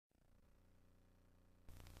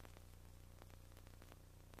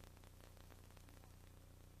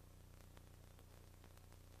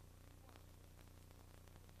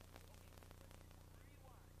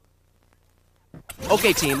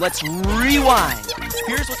Okay, team, let's rewind.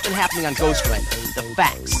 Here's what's been happening on Ghostwriter. The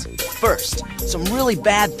facts. First, some really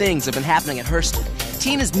bad things have been happening at Hurston.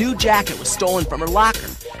 Tina's new jacket was stolen from her locker.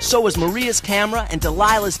 So was Maria's camera and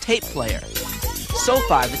Delilah's tape player. So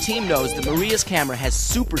far, the team knows that Maria's camera has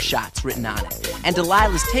Super Shots written on it, and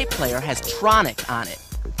Delilah's tape player has Tronic on it.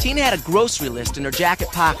 Tina had a grocery list in her jacket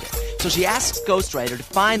pocket, so she asks Ghostwriter to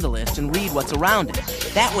find the list and read what's around it.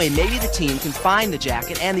 That way, maybe the team can find the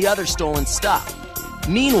jacket and the other stolen stuff.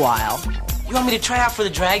 Meanwhile... You want me to try out for the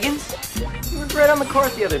Dragons? You were great on the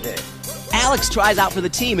court the other day. Alex tries out for the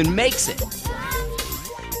team and makes it.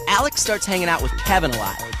 Alex starts hanging out with Kevin a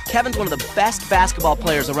lot. Kevin's one of the best basketball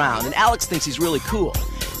players around, and Alex thinks he's really cool.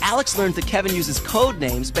 Alex learns that Kevin uses code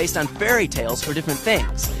names based on fairy tales for different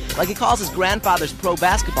things. Like he calls his grandfather's pro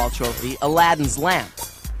basketball trophy Aladdin's lamp.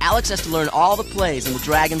 Alex has to learn all the plays in the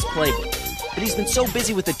Dragons playbook. But he's been so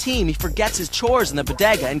busy with the team, he forgets his chores in the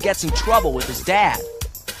bodega and gets in trouble with his dad.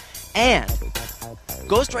 And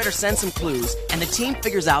Ghostwriter sends some clues, and the team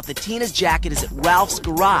figures out that Tina's jacket is at Ralph's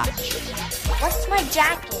garage. What's my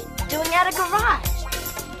jacket doing at a garage?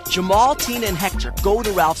 Jamal, Tina, and Hector go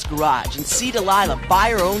to Ralph's garage and see Delilah buy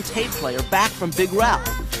her own tape player back from Big Ralph.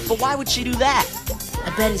 But why would she do that? I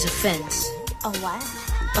bet it's a fence. A what?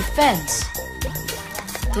 A fence.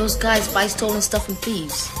 Those guys buy stolen stuff from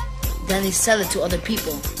thieves. Then they sell it to other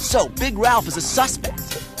people. So, Big Ralph is a suspect.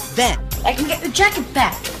 Then... I can get the jacket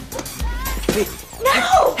back. Wait.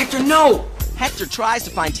 No! Hector, no! Hector tries to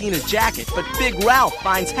find Tina's jacket, but Big Ralph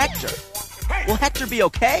finds Hector. Will Hector be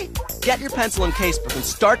okay? Get your pencil and casebook and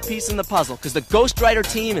start piecing the puzzle, because the Ghostwriter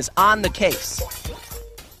team is on the case.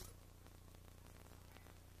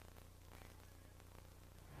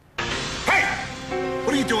 Hey!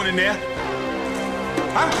 What are you doing in there?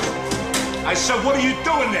 Huh? I said, what are you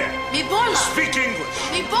doing there? Mi bola! Speak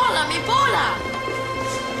English. Mi bola! Mi bola!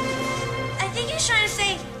 I think he's trying to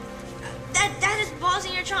say that his ball's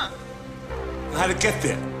in your trunk. How'd it get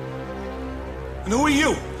there? And who are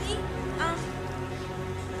you? Me?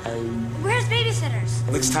 Where's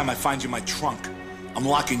babysitters? Next time I find you in my trunk, I'm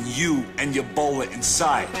locking you and your bowler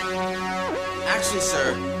inside. Actually,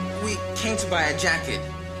 sir, we came to buy a jacket.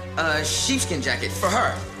 A sheepskin jacket for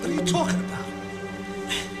her. What are you talking about?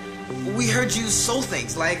 We heard you sold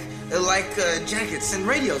things like jackets and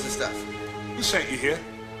radios and stuff. Who sent you here?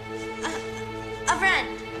 A friend.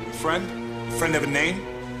 A friend? A friend have a name?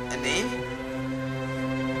 A name?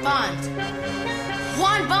 Bond.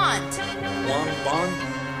 Juan Bond. Juan Bond?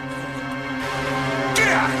 Get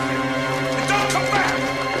out of here! And don't come back!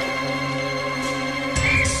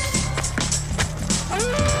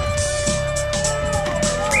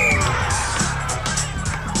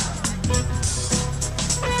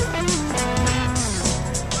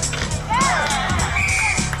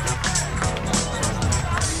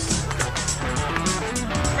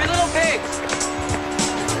 Three little pigs!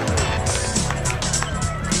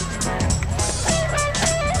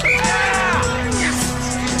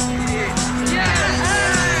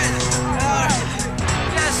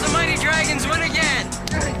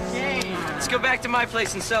 Go back to my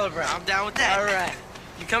place and celebrate. I'm down with that. All right.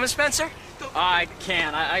 You coming, Spencer? I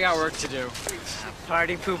can't. I got work to do.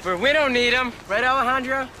 Party pooper. We don't need him. Right,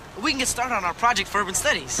 Alejandro? We can get started on our project for urban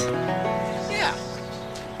studies. Yeah.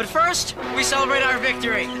 But first, we celebrate our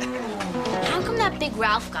victory. How come that Big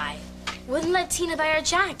Ralph guy wouldn't let Tina buy her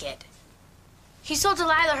jacket? He sold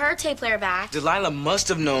Delilah her tape player back. Delilah must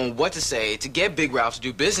have known what to say to get Big Ralph to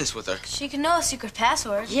do business with her. She could know a secret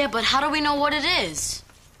password. Yeah, but how do we know what it is?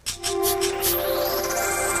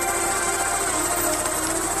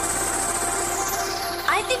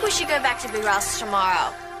 I think we should go back to Big Ralph's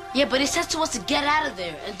tomorrow. Yeah, but he says to us to get out of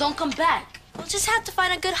there and don't come back. We'll just have to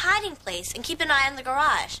find a good hiding place and keep an eye on the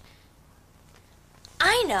garage.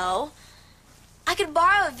 I know. I could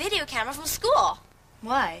borrow a video camera from school.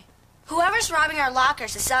 Why? Whoever's robbing our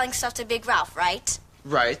lockers is selling stuff to Big Ralph, right?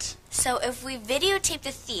 Right. So if we videotape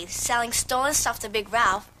the thief selling stolen stuff to Big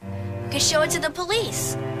Ralph, we could show it to the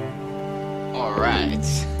police. All right.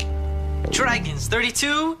 Dragons,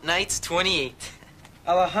 32, Knights, 28.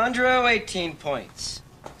 Alejandro, 18 points.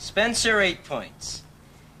 Spencer, 8 points.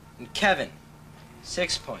 And Kevin,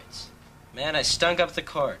 6 points. Man, I stunk up the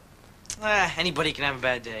court. Anybody can have a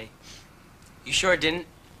bad day. You sure didn't?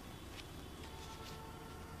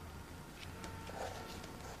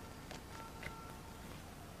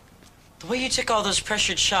 The way you took all those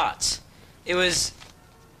pressured shots, it was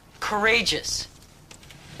courageous.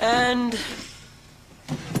 And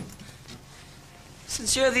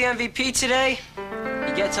since you're the MVP today,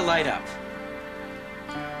 you get to light up.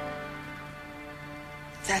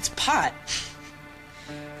 That's pot.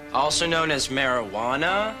 Also known as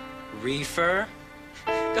marijuana, reefer,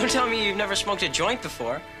 Don't tell me you've never smoked a joint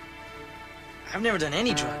before. I've never done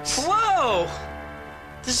any drugs. Whoa!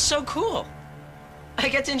 This is so cool. I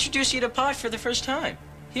get to introduce you to pot for the first time.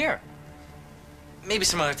 Here. Maybe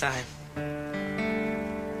some other time.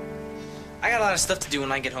 I got a lot of stuff to do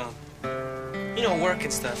when I get home. You know, work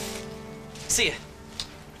and stuff. See ya.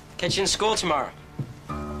 Catch you in school tomorrow.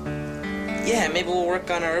 Yeah, maybe we'll work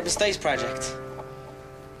on our urban studies project.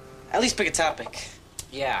 At least pick a topic.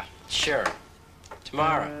 Yeah, sure.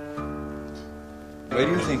 Tomorrow. Where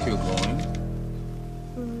do you think you're going?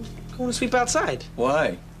 Going to sweep outside.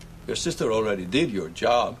 Why? Your sister already did your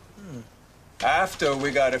job. After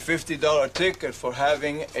we got a $50 ticket for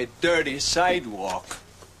having a dirty sidewalk.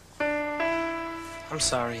 I'm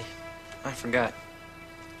sorry. I forgot.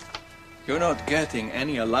 You're not getting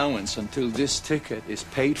any allowance until this ticket is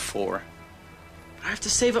paid for. I have to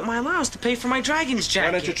save up my allowance to pay for my Dragon's jacket.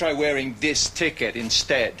 Why don't you try wearing this ticket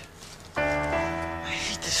instead? I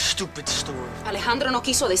hate this stupid store. Alejandro no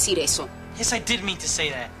quiso decir eso. Yes, I did mean to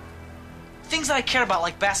say that. Things that I care about,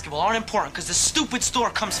 like basketball, aren't important because the stupid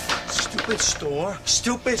store comes first. Stupid store?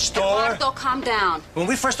 Stupid store? Eduardo, calm down. When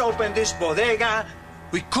we first opened this bodega,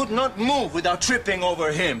 we could not move without tripping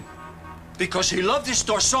over him. Because he loved this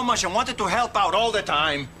store so much and wanted to help out all the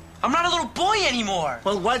time. I'm not a little boy anymore.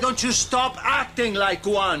 Well, why don't you stop acting like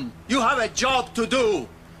one? You have a job to do.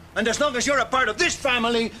 And as long as you're a part of this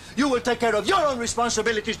family, you will take care of your own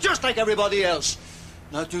responsibilities just like everybody else.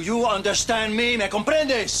 Now, do you understand me? ¿Me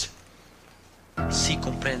comprendes? Sí,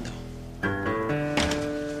 comprendo.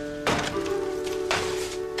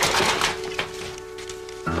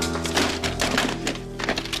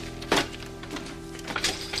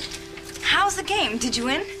 How's the game? Did you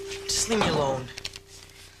win? Just leave me alone.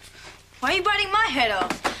 Why are you biting my head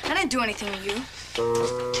off? I didn't do anything to you.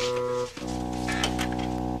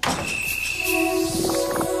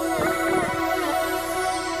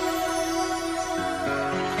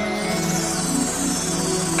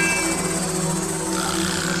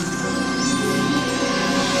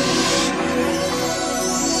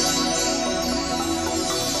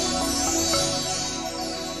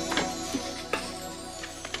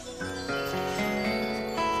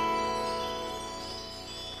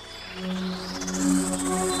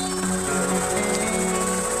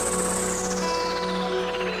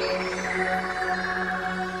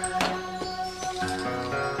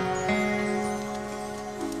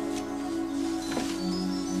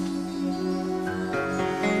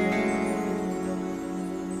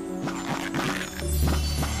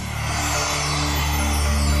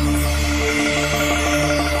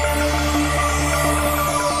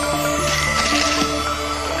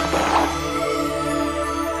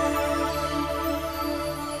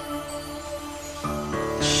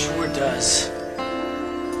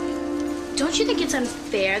 Don't you think it's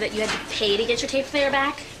unfair that you had to pay to get your tape player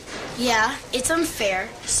back? Yeah, it's unfair.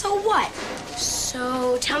 So what?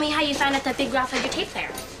 So tell me how you found out that Big Ralph had your tape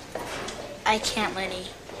player. I can't, Lenny.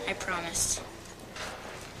 I promised.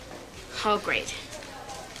 Oh, great.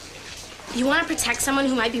 You want to protect someone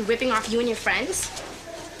who might be ripping off you and your friends?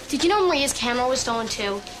 Did you know Maria's camera was stolen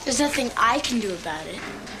too? There's nothing I can do about it.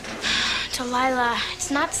 Delilah,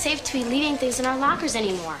 it's not safe to be leaving things in our lockers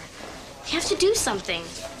anymore. We have to do something.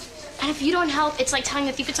 And if you don't help, it's like telling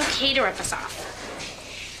the thief it's okay to rip us off.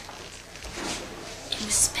 It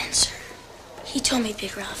was Spencer. He told me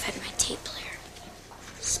Big Ralph had my tape player.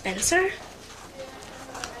 Spencer?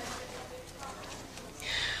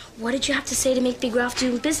 What did you have to say to make Big Ralph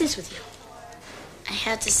do business with you? I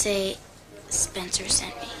had to say Spencer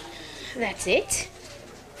sent me. That's it?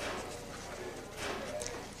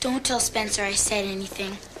 Don't tell Spencer I said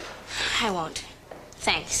anything. I won't.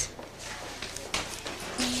 Thanks.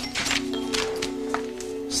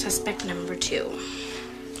 Suspect number 2.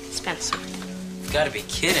 Spencer. You gotta be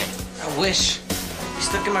kidding. I wish. Be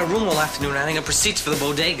stuck in my room all afternoon adding up receipts for the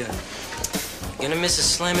bodega. You're gonna miss a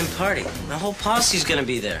slamming party. The whole posse's gonna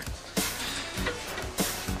be there.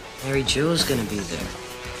 Mary Jo's gonna be there.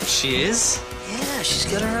 She is? Yeah, she's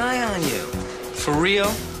got her eye on you. For real?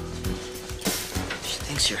 She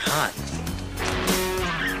thinks you're hot.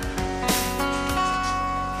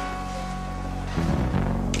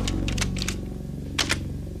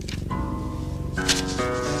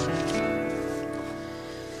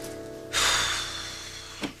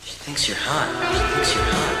 She thinks you're hot. She thinks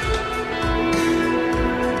you're hot.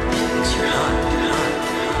 She thinks you're hot. You're hot.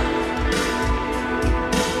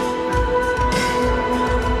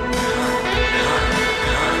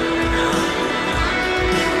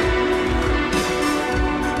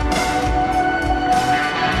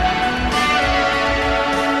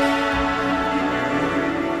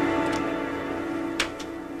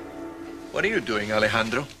 What are you doing doing,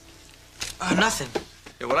 Alejandro? Nothing.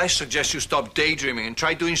 Yeah, well, I suggest you stop daydreaming and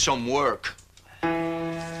try doing some work. He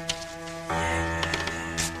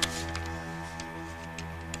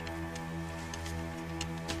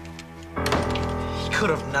could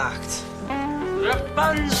have knocked.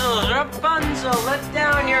 Rapunzel, Rapunzel, let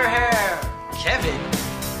down your hair. Kevin?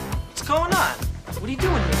 What's going on? What are you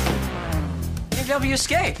doing here? Maybe help you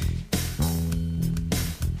escape.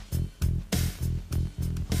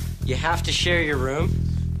 You have to share your room?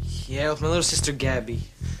 Yeah, with my little sister Gabby.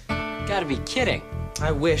 Gotta be kidding.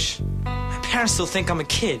 I wish. My parents still think I'm a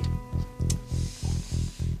kid.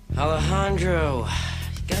 Alejandro,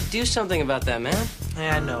 you gotta do something about that, man.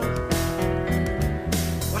 Yeah, I know.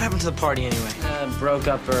 What happened to the party anyway? Broke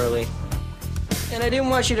up early. And I didn't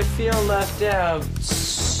want you to feel left out,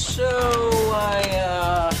 so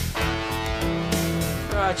I,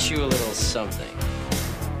 brought you a little something.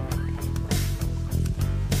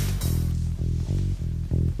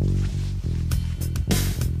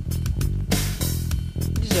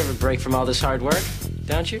 You deserve a break from all this hard work,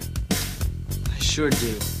 don't you? I sure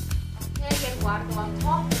do. Okay, Eduardo, I'm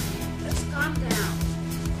talking to you. Let's calm down.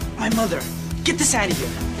 My mother. Get this out of here.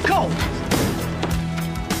 Go!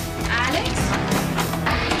 Alex?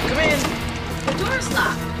 Come in. The door's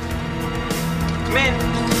locked. Come in.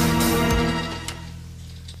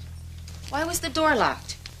 Why was the door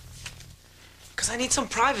locked? Because I need some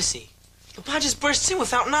privacy. Papa just burst in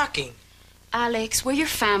without knocking. Alex, we're your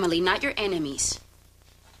family, not your enemies.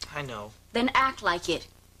 I know. Then act like it.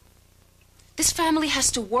 This family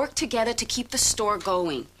has to work together to keep the store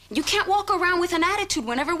going. You can't walk around with an attitude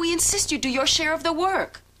whenever we insist you do your share of the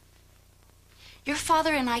work. Your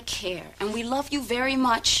father and I care, and we love you very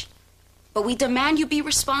much. But we demand you be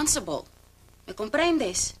responsible. ¿Me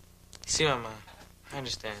comprendes? See, Mama. I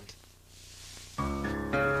understand.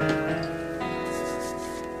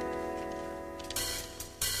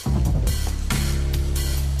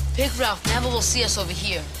 Big Ralph never will see us over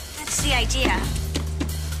here. That's the idea.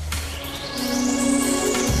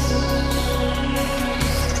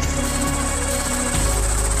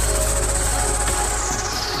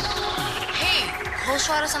 Hey,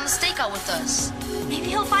 Ghostwriter's on the stakeout with us. Maybe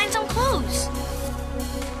he'll find some clues.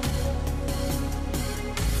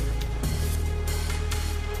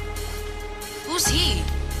 Who's he?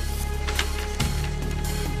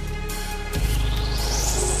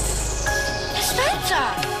 Spencer!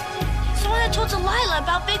 He's the one that told Delilah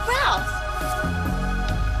about Big Ralph.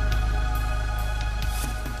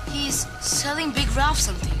 He's selling Big Ralph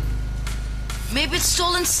something. Maybe it's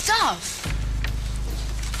stolen stuff.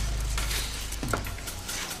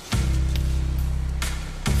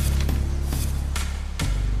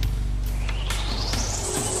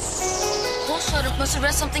 Ghostwriter must have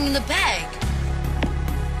read something in the bag.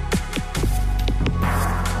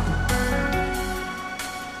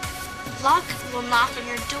 Luck will knock on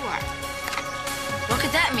your door. What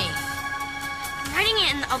could that mean? I'm writing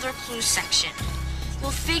it in the other clues section.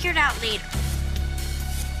 We'll figure it out later.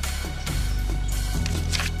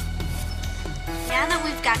 Now that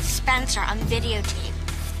we've got Spencer on videotape,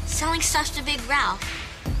 selling stuff to Big Ralph,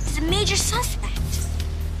 he's a major suspect.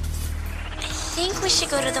 I think we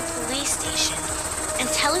should go to the police station and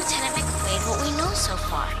tell Lieutenant McQuaid what we know so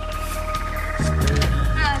far.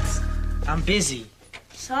 Alex. I'm busy.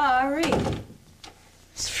 Sorry.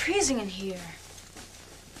 It's freezing in here.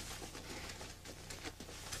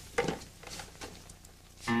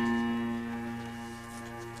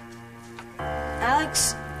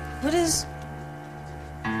 Alex, what is...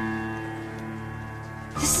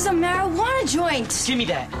 This is a marijuana joint. Give me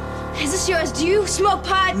that. Is this yours? Do you smoke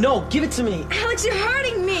pot? No, give it to me. Alex, you're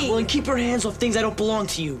hurting me. Well, then keep your hands off things that don't belong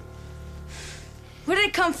to you. Where did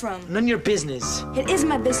it come from? None of your business. It is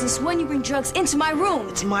my business when you bring drugs into my room.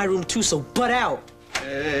 It's my room too, so butt out.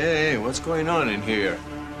 Hey, what's going on in here?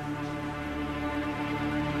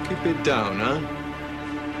 Keep it down, huh?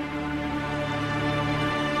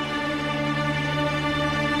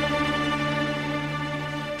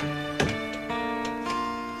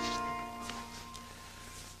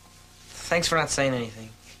 Thanks for not saying anything.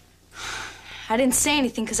 I didn't say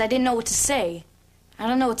anything because I didn't know what to say. I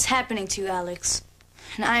don't know what's happening to you, Alex.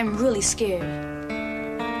 And I am really scared.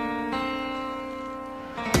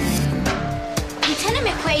 Lieutenant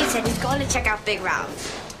McQuaid said he's going to check out Big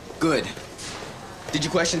Ralph. Good. Did you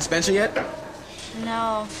question Spencer yet?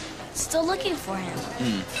 No, still looking for him.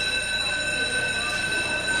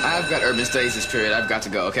 I've got urban studies this period. I've got to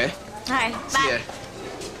go, okay? All right, See bye. ya.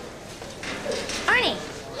 Arnie.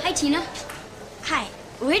 Hi, Tina. Hi.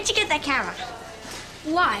 Where'd you get that camera?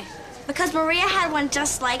 Why? Because Maria had one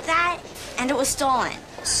just like that, and it was stolen.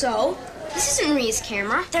 So? This isn't Maria's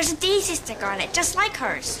camera. There's a daisy sticker on it, just like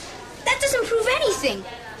hers. That doesn't prove anything.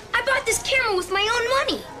 I bought this camera with my own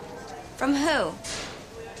money. From who?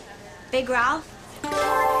 Big Ralph?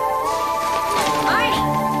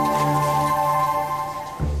 Arnie!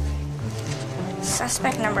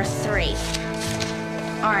 Suspect number 3.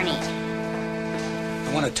 Arnie.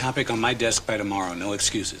 I want a topic on my desk by tomorrow. No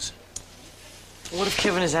excuses. What if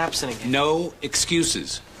Kevin is absent again? No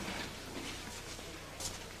excuses.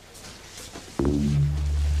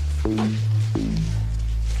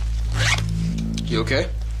 You okay?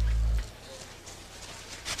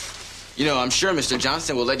 You know, I'm sure Mr.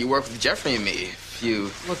 Johnson will let you work with Jeffrey and me if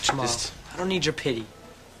you... Look, Jamal, I don't need your pity.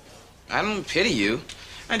 I don't pity you.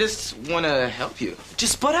 I just want to help you.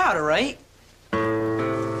 Just butt out, all right?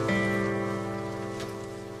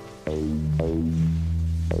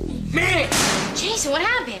 Man! Jason, what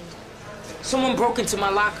happened? Someone broke into my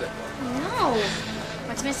locker. No.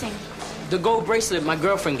 What's missing? The gold bracelet my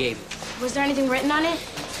girlfriend gave me. Was there anything written on it?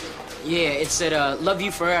 Yeah, it said, love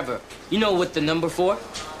you forever. You know what the number for?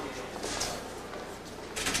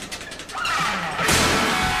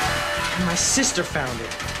 And my sister found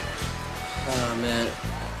it. Oh, man.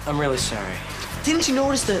 I'm really sorry. Didn't you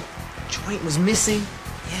notice the joint was missing?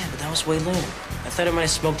 Yeah, but that was way later. I thought I might have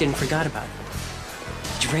smoked it and forgot about it.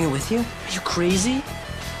 Did you bring it with you? Are you crazy?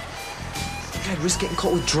 Think I'd risk getting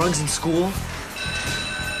caught with drugs in school?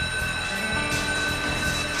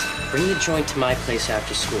 Bring the joint to my place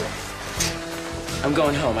after school. I'm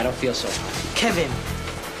going home. I don't feel so hot. Kevin,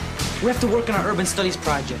 we have to work on our urban studies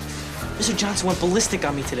project. Mr. Johnson went ballistic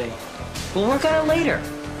on me today. We'll work on it later.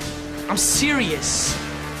 I'm serious.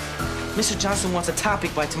 Mr. Johnson wants a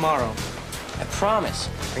topic by tomorrow. I promise.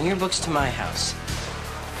 Bring your books to my house.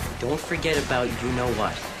 Don't forget about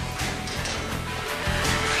you-know-what.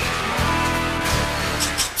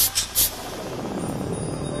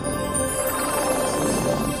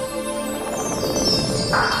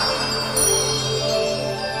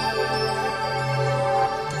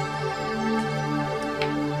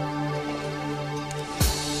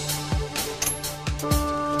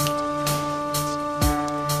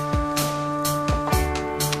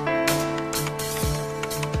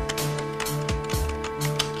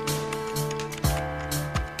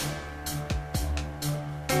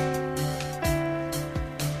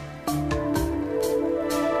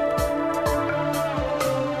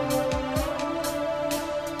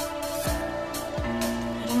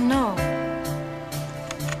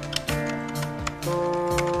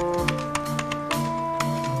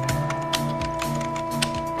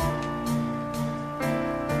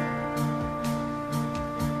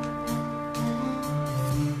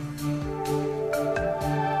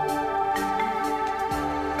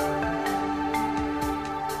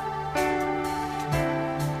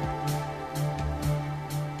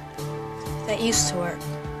 That used to work.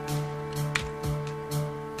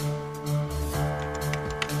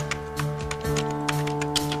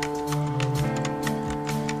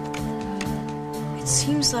 It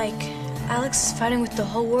seems like Alex is fighting with the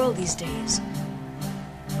whole world these days.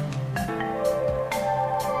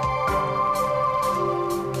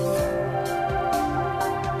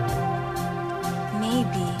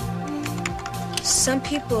 Maybe some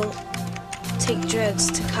people take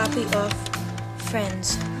drugs to copy off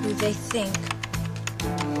friends who they think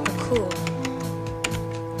are cool.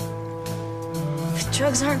 But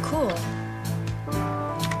drugs aren't cool.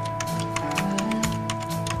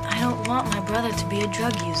 I don't want my brother to be a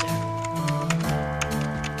drug user.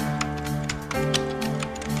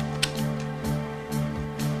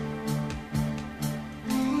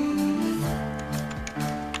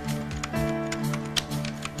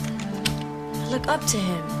 I look up to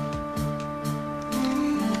him.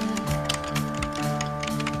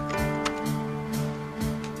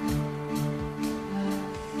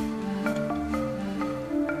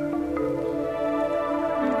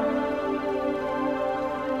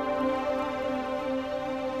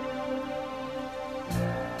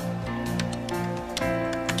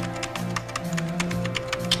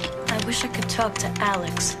 I wish I could talk to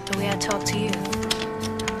Alex the way I talk to you.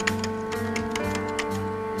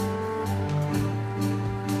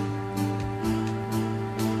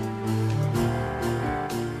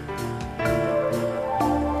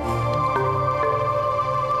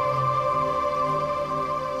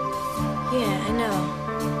 Yeah, I know.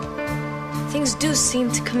 Things do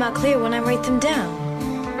seem to come out clear when I write them down.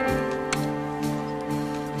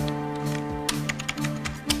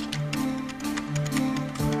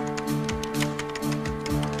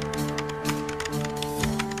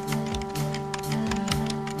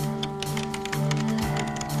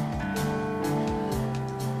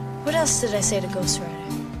 What else did I say to Ghostwriter?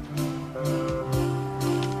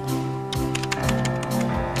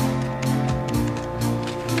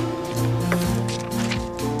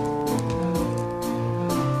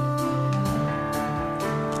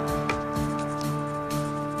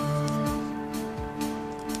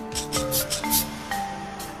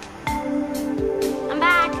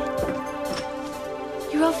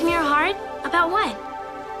 note from your heart? About what?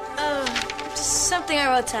 Just something I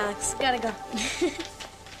wrote to Alex. Gotta go.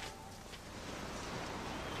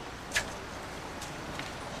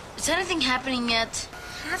 Is anything happening yet?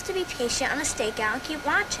 Have to be patient on a stakeout and keep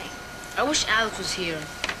watching. I wish Alex was here.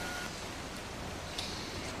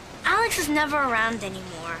 Alex is never around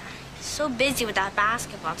anymore. He's so busy with that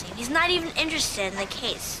basketball team. He's not even interested in the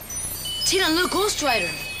case. Tina, look,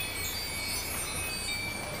 Ghostwriter.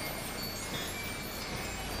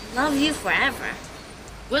 Love you forever.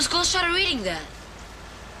 Where's Ghostwriter reading that?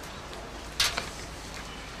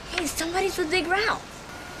 Hey, somebody's with Big Ralph.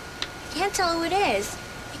 Can't tell who it is.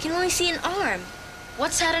 You can only see an arm.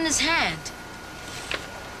 What's that in his hand?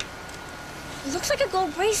 It looks like a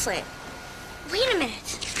gold bracelet. Wait a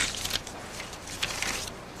minute.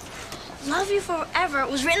 Love you forever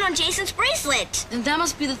was written on Jason's bracelet. Then that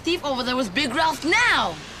must be the thief over there with Big Ralph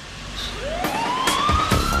now.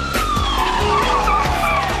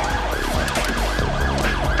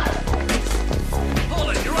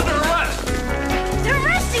 Hold it, you're under arrest! They're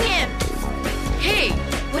arresting him! Hey,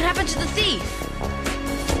 what happened to the thief?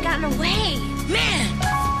 He's gotten away. Man!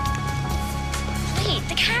 Wait,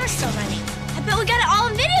 the camera's still running. I bet we got it all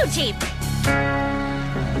on videotape.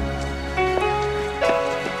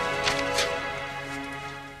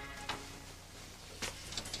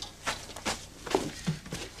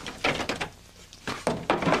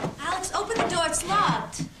 Alex, open the door. It's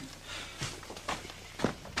locked.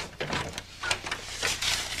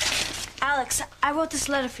 Alex, I wrote this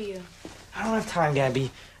letter for you. I don't have time, Gabby.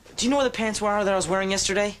 Do you know where the pants were that I was wearing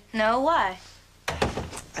yesterday? No, why?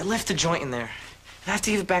 I left the joint in there. I have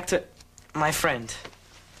to give it back to my friend.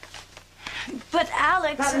 But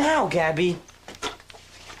Alex... Not now, Gabby.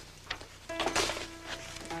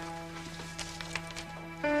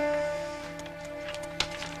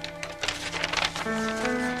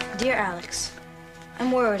 Dear Alex,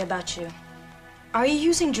 I'm worried about you. Are you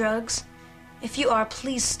using drugs? If you are,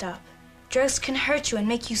 please stop. Drugs can hurt you and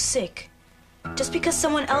make you sick. Just because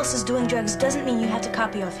someone else is doing drugs doesn't mean you have to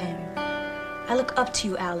copy off him. I look up to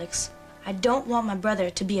you, Alex. I don't want my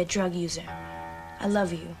brother to be a drug user. I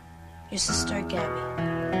love you. Your sister, Gabby.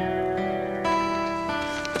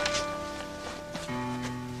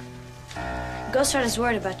 Ghostwriter's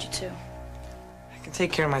worried about you, too. I can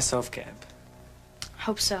take care of myself, Gab.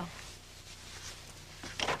 Hope so.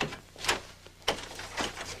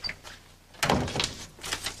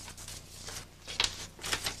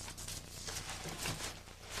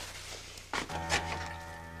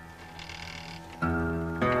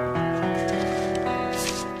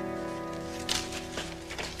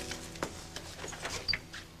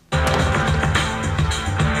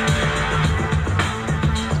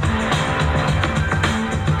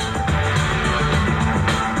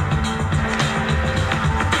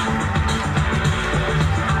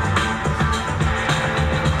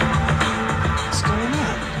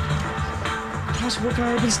 Working on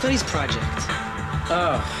our urban studies project.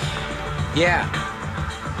 Oh, yeah.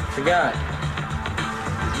 Forgot.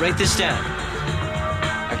 Write this down.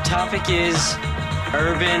 Our topic is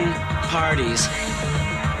urban parties.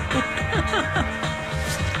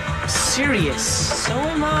 Serious. So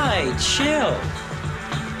am I. Chill.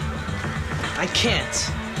 I can't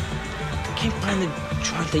find the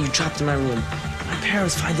joint that you dropped in my room. My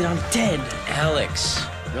parents find it, I'm dead. Alex,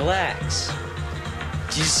 relax.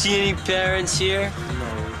 Do you see any parents here?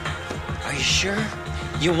 No. Are you sure?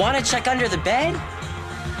 You want to check under the bed?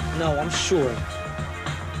 No, I'm sure.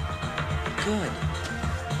 Good.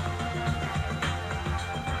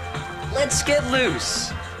 Let's get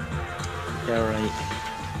loose. All right.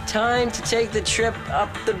 Time to take the trip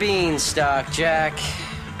up the beanstalk, Jack.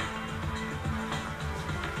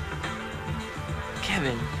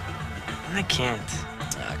 Kevin, I can't.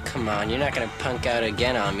 Oh, come on, you're not gonna punk out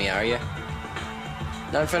again on me, are you?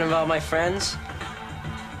 Not in front of all my friends?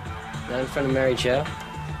 Not in front of Mary Jo?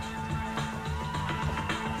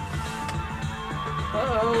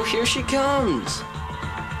 Uh-oh, here she comes.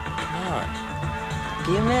 Come on.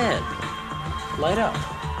 Be a man. Light up.